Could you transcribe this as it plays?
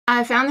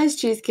I found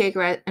this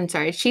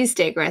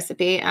cheesesteak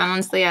recipe.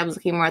 Honestly, I was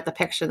looking more at the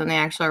picture than the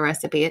actual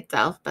recipe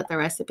itself, but the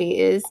recipe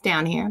is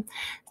down here.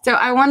 So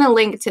I want to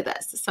link to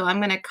this. So I'm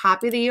going to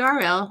copy the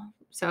URL.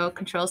 So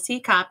Control C,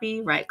 copy,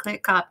 right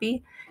click,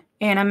 copy.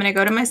 And I'm going to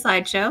go to my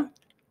slideshow.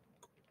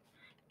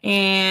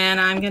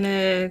 And I'm going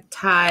to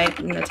type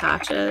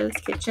Natasha's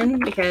Kitchen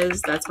because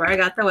that's where I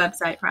got the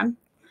website from,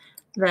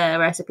 the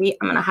recipe.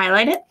 I'm going to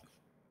highlight it.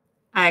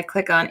 I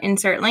click on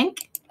Insert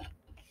Link.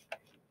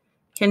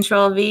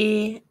 Control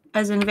V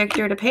as in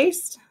Victor to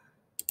paste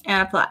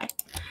and apply.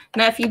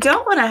 Now, if you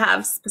don't want to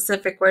have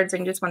specific words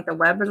and you just want the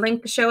web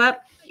link to show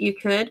up, you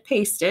could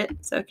paste it.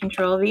 So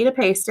Control V to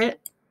paste it.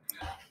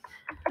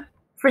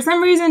 For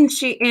some reason,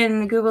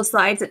 in Google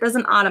Slides, it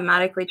doesn't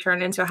automatically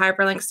turn into a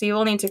hyperlink, so you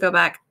will need to go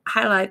back,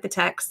 highlight the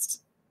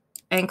text,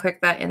 and click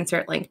that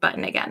Insert Link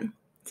button again.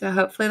 So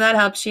hopefully that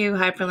helps you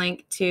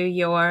hyperlink to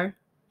your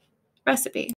recipe.